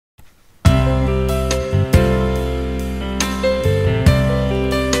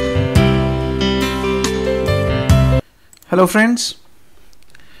Hello friends,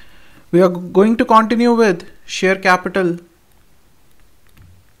 we are going to continue with share capital,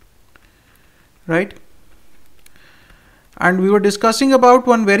 right? And we were discussing about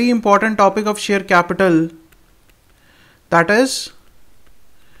one very important topic of share capital, that is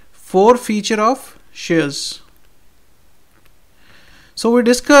forfeiture of shares. So we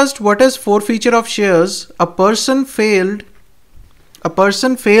discussed what is forfeiture of shares. A person failed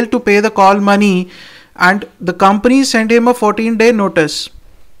to pay the call money and the company sent him a 14-day notice.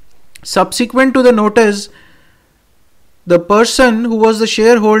 Subsequent to the notice, the person who was the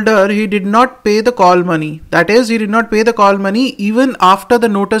shareholder, he did not pay the call money. That is, he did not pay the call money even after the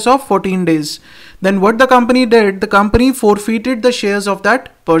notice of 14 days. Then what the company did, the company forfeited the shares of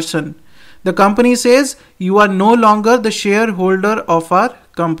that person. The company says, you are no longer the shareholder of our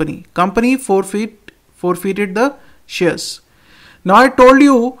company. Company forfeited the shares. Now I told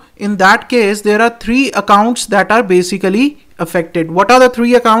you in that case there are three accounts that are basically affected. What are the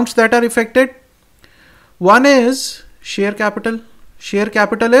three accounts that are affected? One is share capital. Share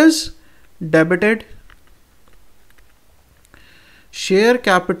capital is debited. Share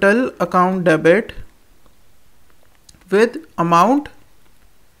capital account debit with amount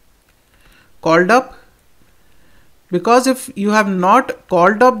called up. Because if you have not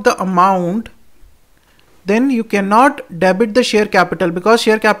called up the amount, then you cannot debit the share capital because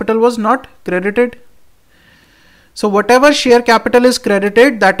share capital was not credited. So whatever share capital is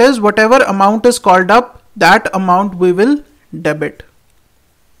credited, that is whatever amount is called up, that amount we will debit,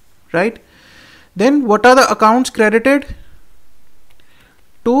 right? Then what are the accounts credited?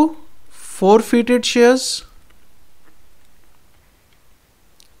 To forfeited shares,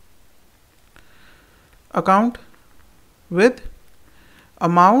 account with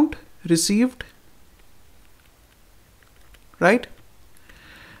amount received, right?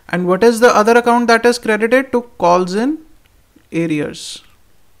 And what is the other account that is credited? To calls in arrears.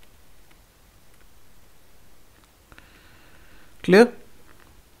 Clear?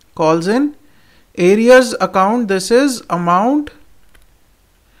 Calls in arrears account, this is amount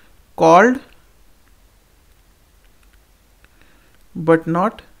called but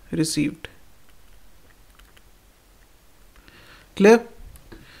not received. Clear?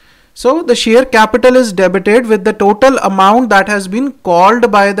 So the share capital is debited with the total amount that has been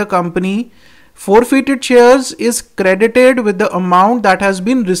called by the company. Forfeited shares is credited with the amount that has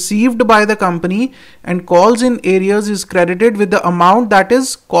been received by the company, and calls in arrears is credited with the amount that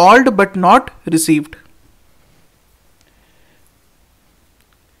is called but not received.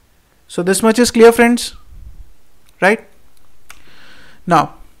 So this much is clear, friends, right?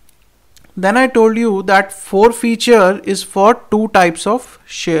 Now, then I told you that forfeiture is for two types of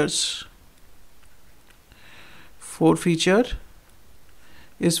shares. Forfeiture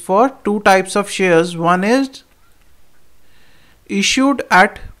is for two types of shares. One is issued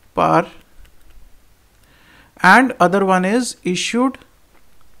at par and other one is issued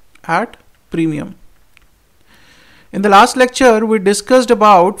at premium. In the last lecture, we discussed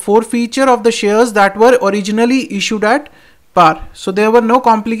about forfeiture of the shares that were originally issued at par. So there were no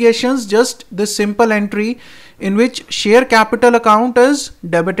complications, just this simple entry in which share capital account is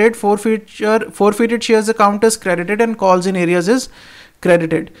debited, forfeited shares account is credited, and calls in arrears is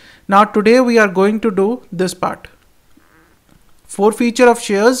credited. Now today we are going to do this part. Forfeiture of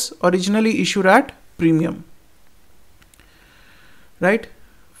shares originally issued at premium. Right?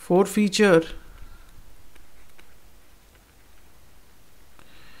 Forfeiture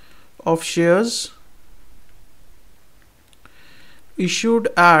of shares issued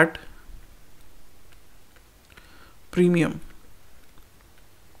at premium,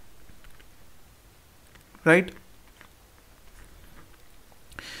 right?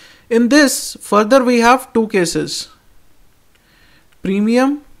 In this, further we have two cases: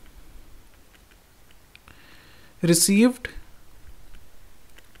 premium received,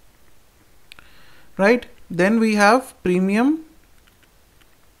 right? Then we have premium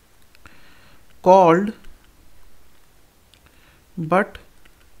called but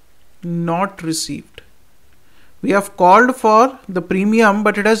not received. We have called for the premium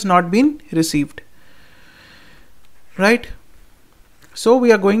but it has not been received, right? So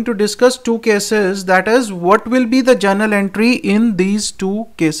we are going to discuss two cases, that is what will be the journal entry in these two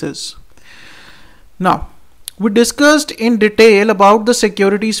cases. Now we discussed in detail about the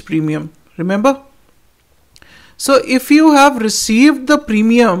securities premium, remember? So if you have received the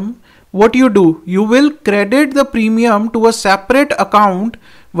premium, what you do? You will credit the premium to a separate account.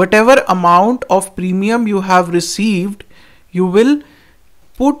 Whatever amount of premium you have received, you will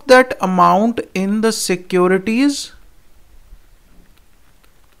put that amount in the securities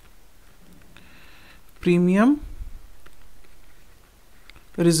premium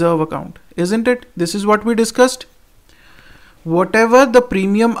reserve account, isn't it? This is what we discussed. Whatever the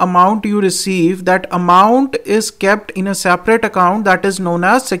premium amount you receive, that amount is kept in a separate account that is known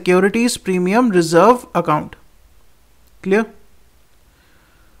as securities premium reserve account. Clear?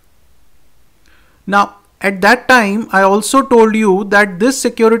 Now, at that time, I also told you that this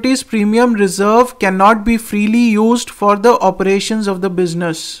securities premium reserve cannot be freely used for the operations of the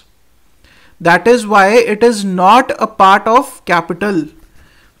business. That is why it is not a part of capital.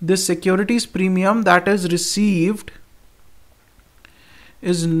 This securities premium that is received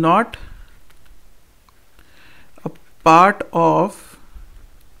is not a part of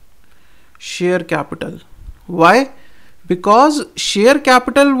share capital. Why? Because share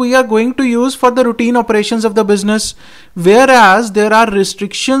capital we are going to use for the routine operations of the business, whereas there are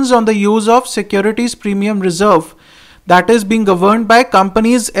restrictions on the use of securities premium reserve that is being governed by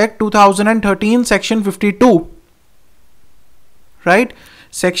Companies Act 2013 section 52. Right?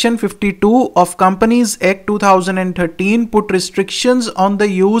 Section 52 of Companies Act 2013 put restrictions on the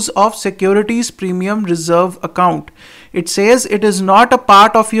use of securities premium reserve account. It says it is not a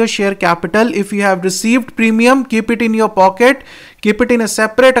part of your share capital. If you have received premium, keep it in your pocket, keep it in a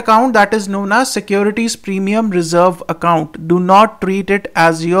separate account that is known as securities premium reserve account. Do not treat it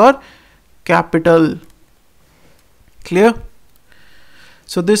as your capital. Clear?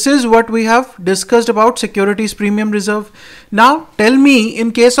 So this is what we have discussed about securities premium reserve. Now tell me,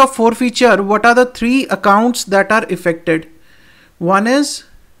 in case of forfeiture, what are the three accounts that are affected? One is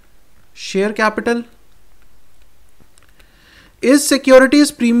share capital. Is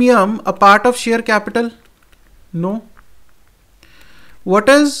securities premium a part of share capital? No. What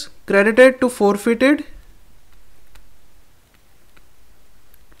is credited to forfeited?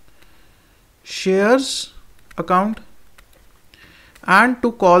 Shares account. And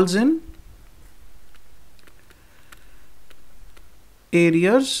to calls in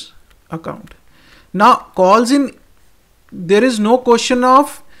arrears account. Now calls in, there is no question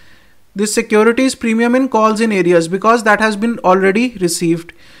of this securities premium in calls in arrears because that has been already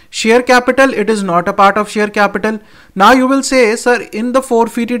received. Share capital, it is not a part of share capital. Now you will say, sir, in the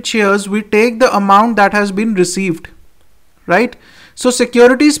forfeited shares we take the amount that has been received, right? So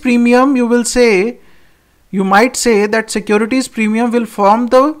securities premium, you might say that securities premium will form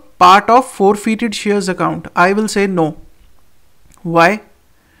the part of forfeited shares account. I will say no. Why?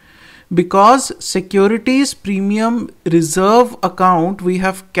 Because securities premium reserve account, we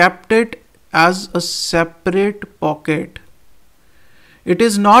have kept it as a separate pocket. It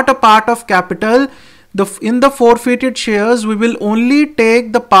is not a part of capital. In the forfeited shares, we will only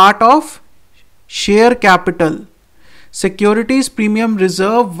take the part of share capital. Securities premium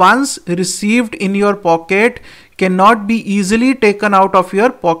reserve, once received in your pocket, cannot be easily taken out of your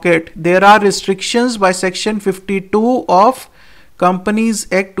pocket. There are restrictions by section 52 of Companies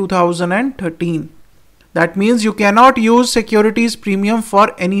Act 2013. That means you cannot use securities premium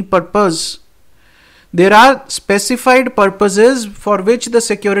for any purpose. There are specified purposes for which the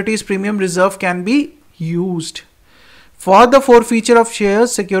securities premium reserve can be used. For the forfeiture of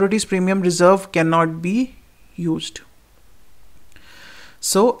shares, securities premium reserve cannot be used.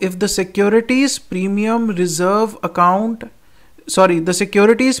 So if the securities premium reserve account, the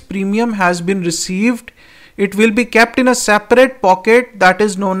securities premium has been received, it will be kept in a separate pocket that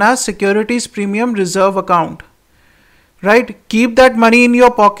is known as securities premium reserve account. Right? Keep that money in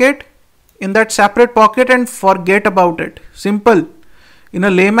your pocket, in that separate pocket, and forget about it. Simple. In a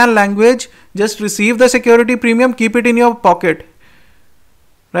layman language, just receive the security premium, keep it in your pocket.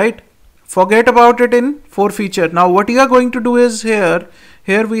 Right? Forget about it in forfeiture. Now what you are going to do is here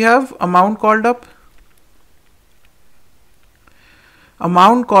we have amount called up.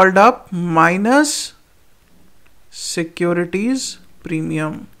 Amount called up minus securities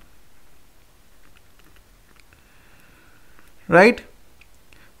premium. Right?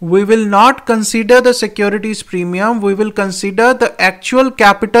 We will not consider the securities premium. We will consider the actual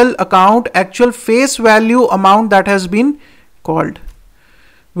capital account, actual face value amount that has been called.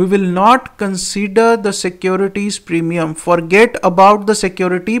 We will not consider the securities premium. Forget about the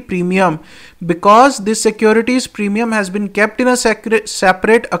security premium because this securities premium has been kept in a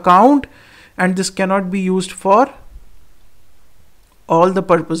separate account and this cannot be used for all the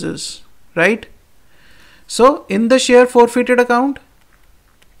purposes, right? So in the share forfeited account,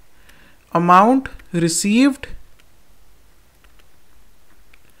 amount received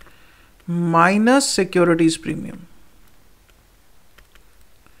minus securities premium.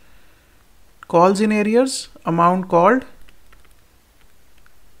 Calls in arrears, amount called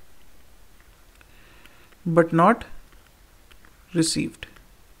but not received.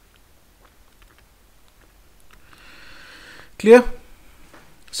 Clear?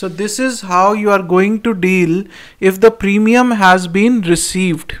 So this is how you are going to deal if the premium has been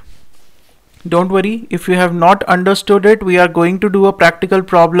received. Don't worry, if you have not understood it, we are going to do a practical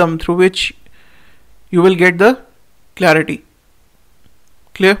problem through which you will get the clarity.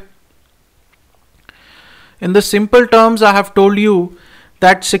 Clear? In the simple terms, I have told you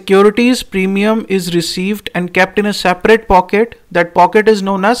that securities premium is received and kept in a separate pocket. That pocket is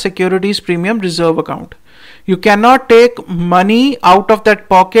known as securities premium reserve account. You cannot take money out of that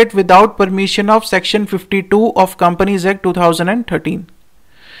pocket without permission of section 52 of Companies Act 2013.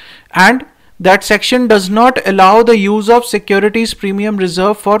 And that section does not allow the use of securities premium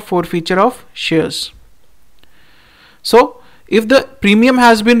reserve for forfeiture of shares. So, if the premium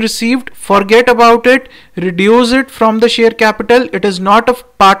has been received, forget about it, reduce it from the share capital. It is not a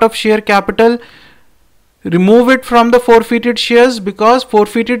part of share capital. Remove it from the forfeited shares, because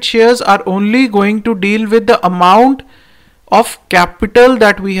forfeited shares are only going to deal with the amount of capital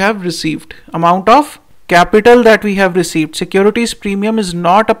that we have received. Amount of capital that we have received. Securities premium is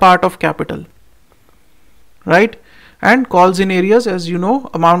not a part of capital. Right? And calls in areas, as you know,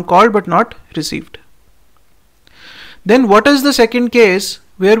 amount called but not received. Then what is the second case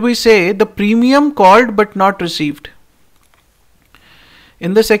where we say the premium called but not received?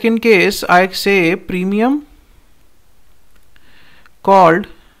 In the second case, I say premium called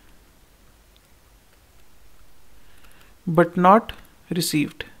but not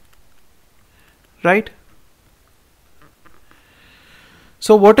received. Right?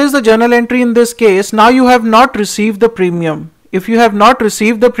 So what is the journal entry in this case? Now you have not received the premium. If you have not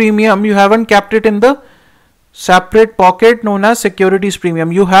received the premium, you haven't kept it in the separate pocket known as securities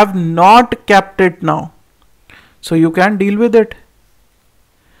premium. You have not kept it now. So you can deal with it.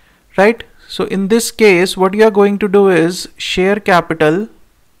 Right? So in this case, what you are going to do is share capital,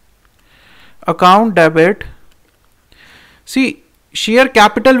 account debit. See, share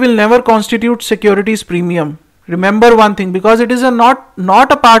capital will never constitute securities premium. Remember one thing, because it is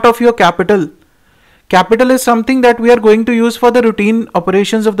not a part of your capital. Capital is something that we are going to use for the routine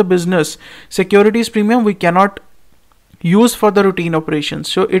operations of the business. Securities premium we cannot use for the routine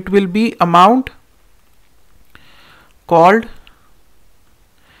operations. So it will be amount called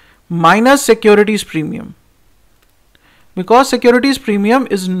minus securities premium, because securities premium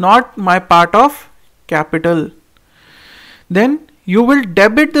is not my part of capital. Then you will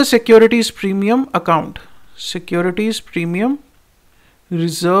debit the securities premium account. Securities premium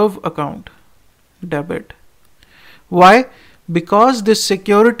reserve account, debit. Why? Because this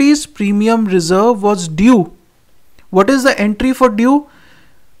securities premium reserve was due. What is the entry for due?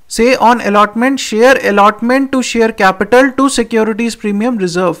 Say on allotment, share allotment to share capital to securities premium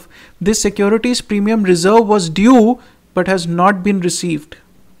reserve. This securities premium reserve was due but has not been received.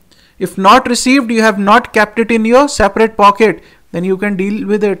 If not received, you have not kept it in your separate pocket, then you can deal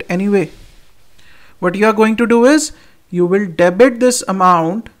with it anyway. What you are going to do is, you will debit this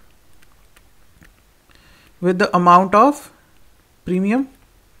amount with the amount of premium.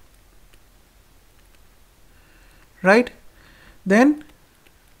 Right? Then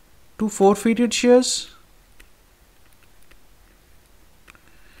to forfeited shares,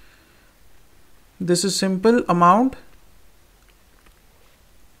 this is simple amount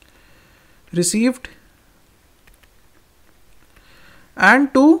received,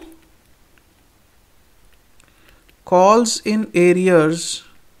 and to calls in arrears,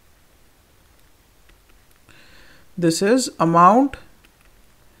 this is amount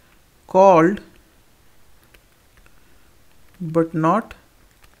called but not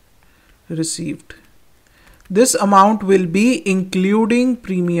received. This amount will be including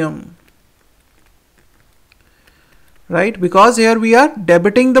premium. Right? Because here we are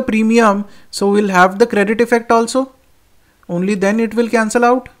debiting the premium, so we'll have the credit effect also. Only then it will cancel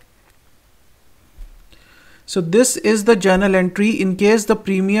out. So this is the journal entry in case the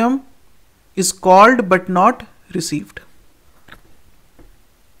premium is called but not received.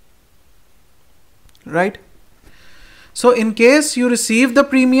 Right? So in case you receive the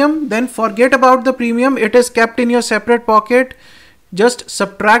premium, then forget about the premium. It is kept in your separate pocket. Just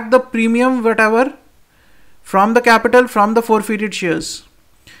subtract the premium whatever from the capital, from the forfeited shares.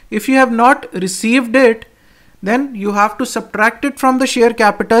 If you have not received it, then you have to subtract it from the share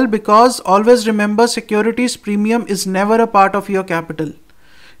capital, because always remember, securities premium is never a part of your capital.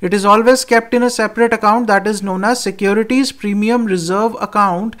 It is always kept in a separate account that is known as securities premium reserve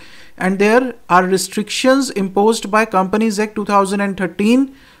account, and there are restrictions imposed by Companies Act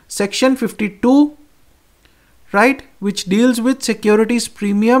 2013 section 52, right, which deals with securities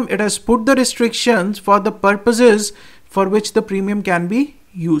premium. It has put the restrictions for the purposes for which the premium can be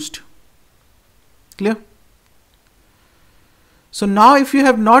used. Clear? So now if you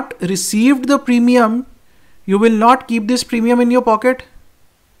have not received the premium, you will not keep this premium in your pocket.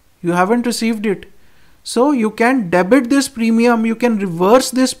 You haven't received it. So you can debit this premium, you can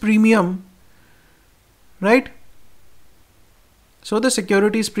reverse this premium, right? So the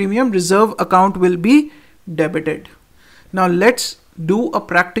securities premium reserve account will be debited. Now let's do a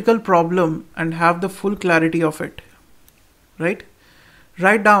practical problem and have the full clarity of it, right?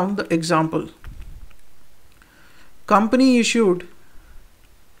 Write down the example. Company issued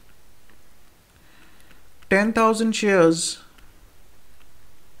 10,000 shares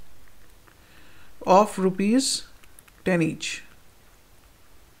of rupees 10 each,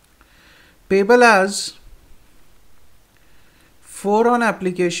 payable as 4 on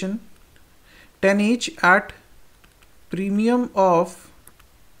application, 10 each at premium of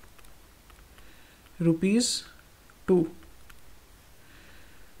rupees 2,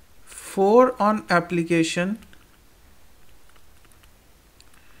 4 on application,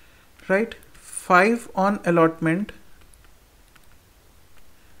 right, 5 on allotment,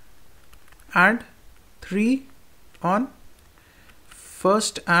 and 3 on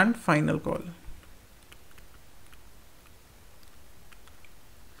first and final call.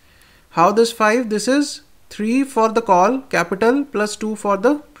 How this 5? This is 3 for the call, capital, plus 2 for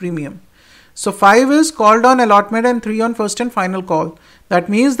the premium. So 5 is called on allotment and 3 on first and final call. That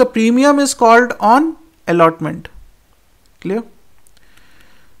means the premium is called on allotment. Clear?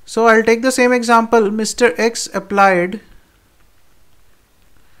 So I'll take the same example. Mr. X applied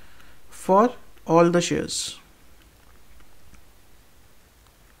for all the shares.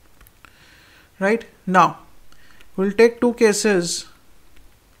 Right? Now, we'll take two cases.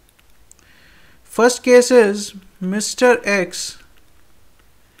 First case is Mr. X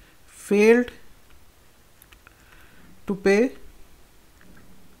failed to pay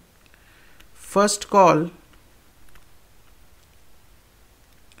first call,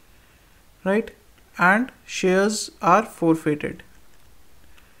 right, and shares are forfeited,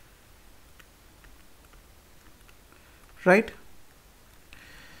 right?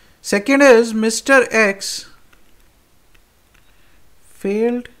 Second is Mr. X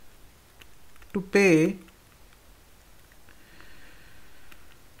failed to pay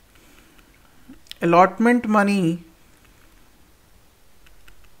allotment money,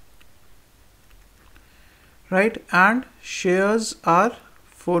 right, and shares are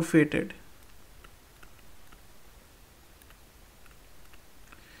forfeited.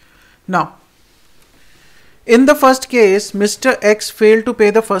 Now, in the first case, Mr. X failed to pay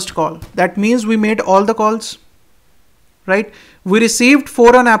the first call. That means we made all the calls, right? We received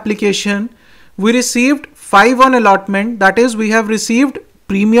 4 on application. We received 5 on allotment. That is, we have received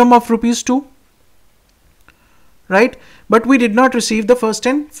premium of rupees 2, right? But we did not receive the first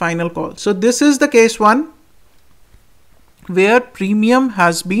and final call. So this is the case 1 where premium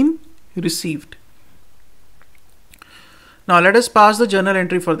has been received. Now let us pass the journal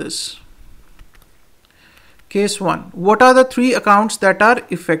entry for this. Case 1. What are the 3 accounts that are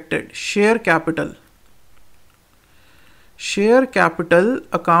affected? Share capital. Share capital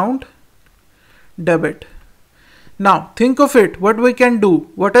account debit. Now think of it. What we can do?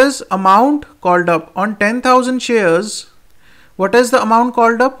 What is amount called up? On 10,000 shares, what is the amount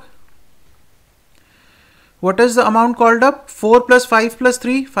called up? What is the amount called up? 4 plus 5 plus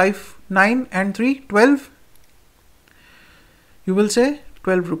 3, 5, 9 and 3, 12. You will say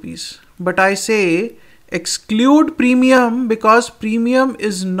 12 rupees. But I say exclude premium because premium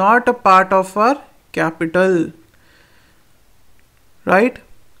is not a part of our capital, right?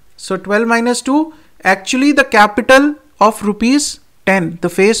 So 12 minus 2, actually the capital of rupees 10, the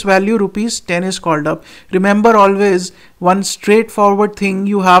face value rupees 10 is called up. Remember always one straightforward thing,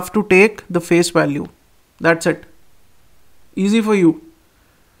 you have to take the face value. That's it. Easy for you.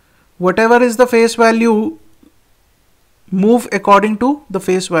 Whatever is the face value, move according to the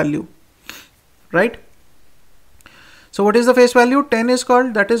face value, right? So what is the face value? 10 is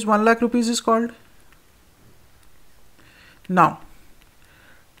called, that is 1 lakh rupees is called. Now,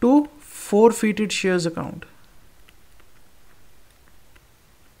 to forfeited shares account.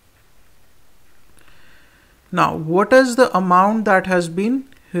 Now, what is the amount that has been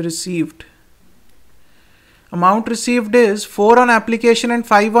received? Amount received is 4 on application and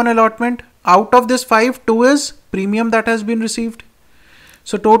 5 on allotment. Out of this 5, 2 is premium that has been received.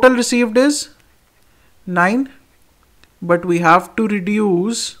 So total received is 9. But we have to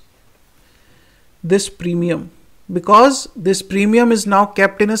reduce this premium because this premium is now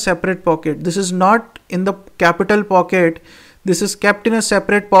kept in a separate pocket. This is not in the capital pocket. This is kept in a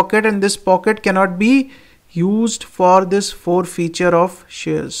separate pocket and this pocket cannot be used for this forfeiture of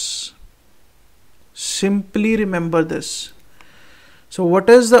shares. Simply remember this. So what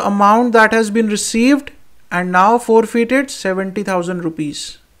is the amount that has been received and now forfeited? 70,000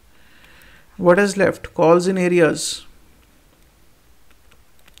 rupees. What is left? Calls in arrears.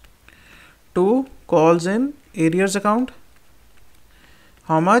 2 calls in arrears account.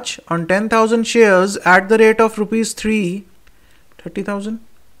 How much? On 10,000 shares at the rate of rupees 3, 30,000.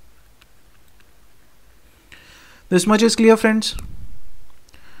 This much is clear, friends.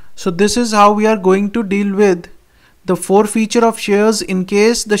 So this is how we are going to deal with the forfeiture of shares in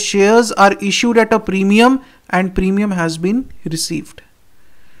case the shares are issued at a premium and premium has been received.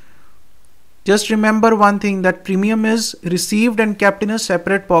 Just remember one thing, that premium is received and kept in a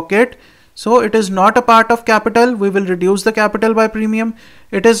separate pocket. So it is not a part of capital. We will reduce the capital by premium.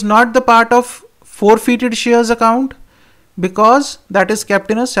 It is not the part of forfeited shares account because that is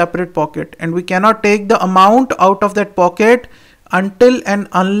kept in a separate pocket, and we cannot take the amount out of that pocket until and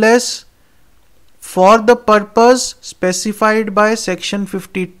unless for the purpose specified by section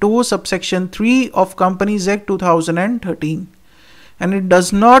 52 subsection 3 of Companies Act 2013. And it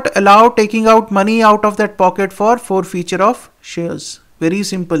does not allow taking out money out of that pocket for forfeiture of shares. Very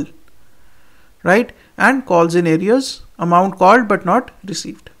simple. Right? And calls in arrears, amount called but not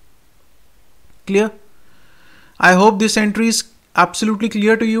received. Clear? I hope this entry is absolutely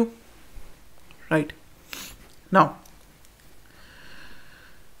clear to you. Right. Now,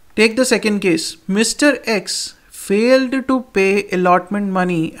 take the second case. Mr. X failed to pay allotment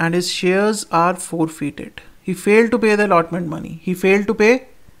money and his shares are forfeited. He failed to pay the allotment money. He failed to pay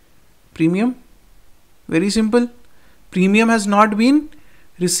premium. Very simple. Premium has not been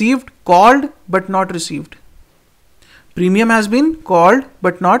received, called but not received. Premium has been called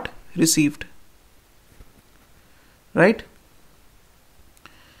but not received. Right?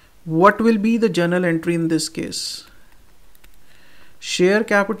 What will be the journal entry in this case? Share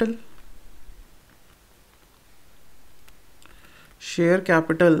capital. Share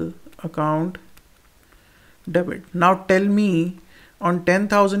capital account debit. Now tell me, on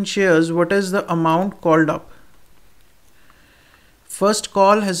 10,000 shares, what is the amount called up? First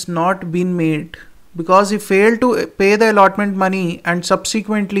call has not been made because he failed to pay the allotment money and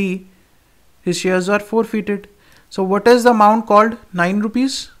subsequently his shares are forfeited. So what is the amount called? 9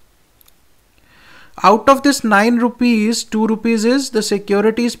 rupees. Out of this 9 rupees, 2 rupees is the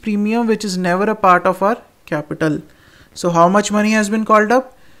securities premium, which is never a part of our capital. So how much money has been called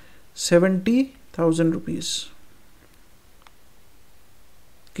up? 70,000 rupees.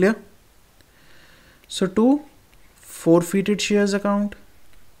 Clear? So to forfeited shares account.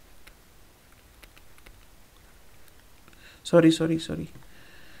 Sorry.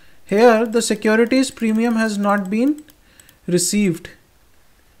 Here the securities premium has not been received.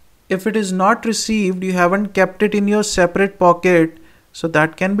 If it is not received, you haven't kept it in your separate pocket, so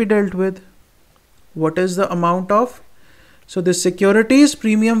that can be dealt with. What is the amount of? So the securities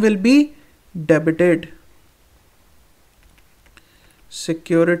premium will be debited.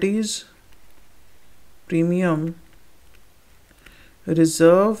 Securities premium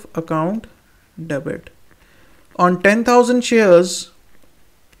reserve account debit. On 10,000 shares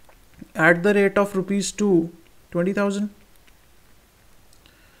at the rate of rupees 2, 20,000.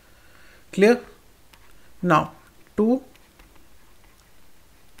 Clear? Now, to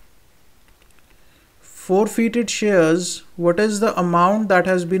forfeited shares, what is the amount that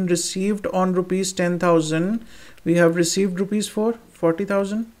has been received on rupees 10,000? We have received rupees for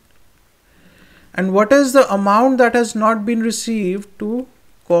 40,000. And what is the amount that has not been received to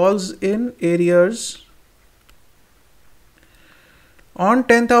calls in arrears? On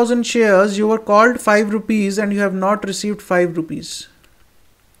 10,000 shares, you were called 5 rupees and you have not received 5 rupees.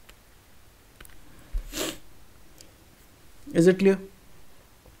 Is it clear?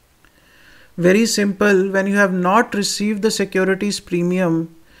 Very simple. When you have not received the securities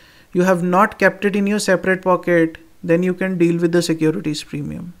premium, you have not kept it in your separate pocket, then you can deal with the securities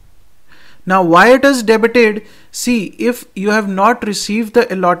premium. Now, why it is debited? See, if you have not received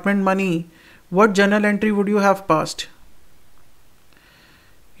the allotment money, what journal entry would you have passed?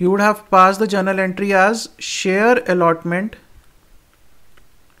 You would have passed the journal entry as share allotment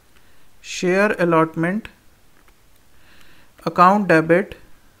account debit,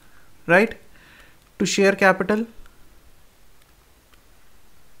 right, to share capital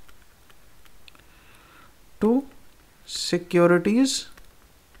to securities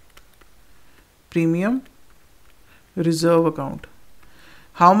premium reserve account.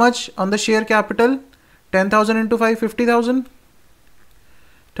 How much on the share capital? 10,000 into 5, 50,000.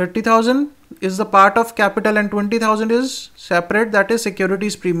 30,000 is the part of capital and 20,000 is separate, that is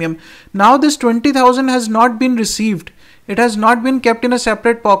securities premium. Now this 20,000 has not been received. It has not been kept in a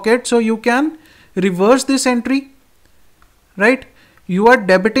separate pocket, so you can reverse this entry, right? You are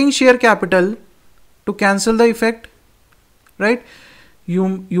debiting share capital to cancel the effect, right?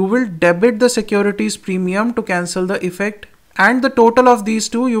 You will debit the securities premium to cancel the effect, and the total of these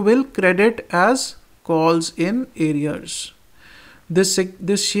two you will credit as calls in arrears.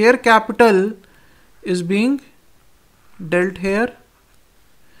 This share capital is being dealt here.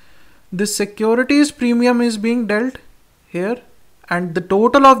 This securities premium is being dealt here, and the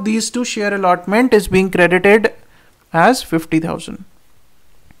total of these two share allotment is being credited as 50,000.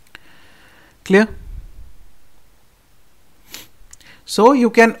 Clear? So you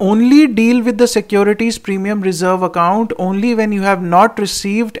can only deal with the securities premium reserve account only when you have not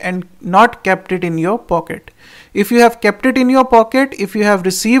received and not kept it in your pocket. If you have kept it in your pocket, if you have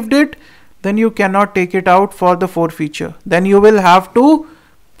received it, then you cannot take it out for the forfeiture. Then you will have to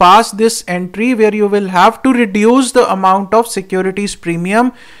pass this entry where you will have to reduce the amount of securities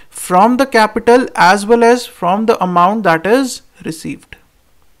premium from the capital as well as from the amount that is received.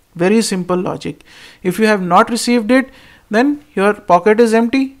 Very simple logic. If you have not received it, then your pocket is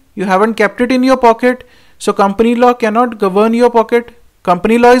empty. You haven't kept it in your pocket. So company law cannot govern your pocket.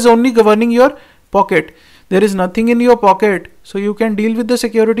 Company law is only governing your pocket. There is nothing in your pocket. So you can deal with the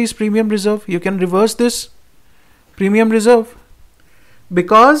securities premium reserve. You can reverse this premium reserve,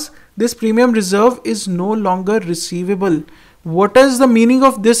 because this premium reserve is no longer receivable. What is the meaning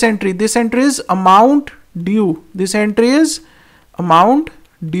of this entry? This entry is amount due. This entry is amount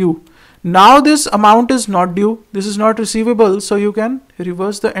due. Now this amount is not due. This is not receivable. So you can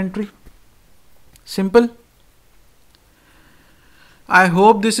reverse the entry. Simple. I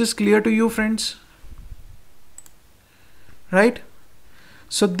hope this is clear to you, friends. Right?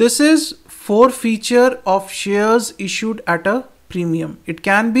 So this is forfeiture of shares issued at a premium. It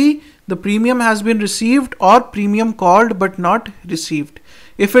can be the premium has been received or premium called but not received.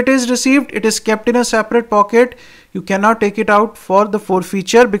 If it is received, it is kept in a separate pocket. You cannot take it out for the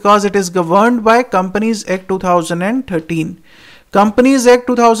forfeiture because it is governed by Companies Act 2013. Companies Act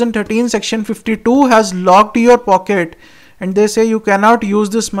 2013 section 52 has locked your pocket, and they say you cannot use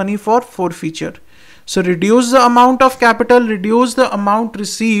this money for forfeiture. So reduce the amount of capital, reduce the amount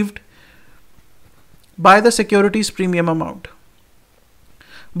received by the securities premium amount.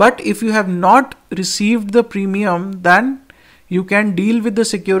 But if you have not received the premium, then you can deal with the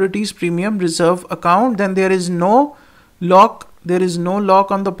securities premium reserve account. Then there is no lock. There is no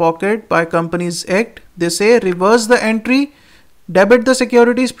lock on the pocket by Companies Act. They say reverse the entry, debit the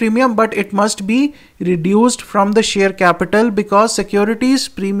securities premium, but it must be reduced from the share capital, because securities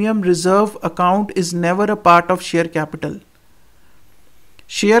premium reserve account is never a part of share capital.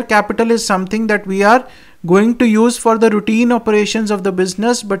 Share capital is something that we are going to use for the routine operations of the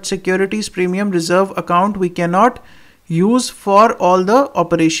business, but securities premium reserve account we cannot use for all the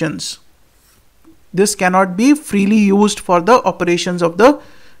operations. This cannot be freely used for the operations of the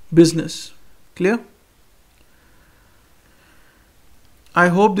business. Clear? I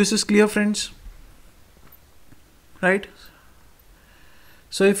hope this is clear, friends. Right?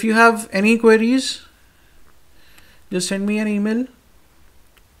 So if you have any queries, just send me an email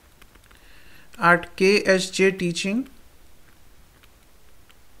at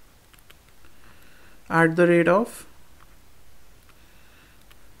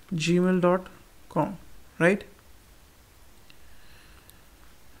Right?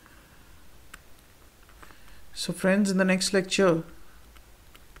 So friends, in the next lecture,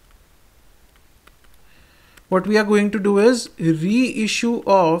 what we are going to do is reissue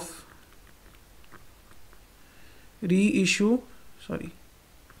of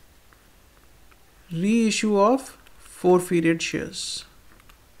forfeited shares.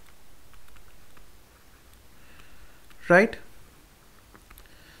 Right?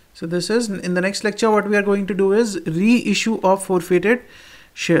 So this is, in the next lecture, what we are going to do is reissue of forfeited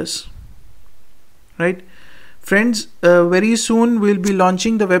shares. Right? Friends, very soon we'll be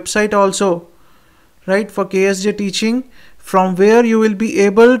launching the website also, right, for KSJ Teaching, from where you will be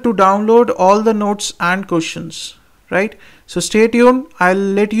able to download all the notes and questions. Right? So stay tuned. I'll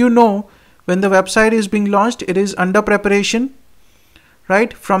let you know when the website is being launched. It is under preparation.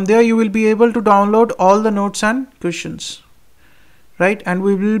 Right? From there you will be able to download all the notes and questions. Right? And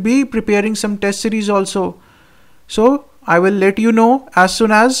we will be preparing some test series also. So I will let you know as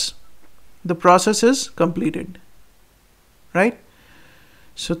soon as the process is completed. Right?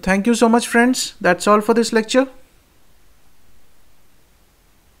 So thank you so much, friends. That's all for this lecture.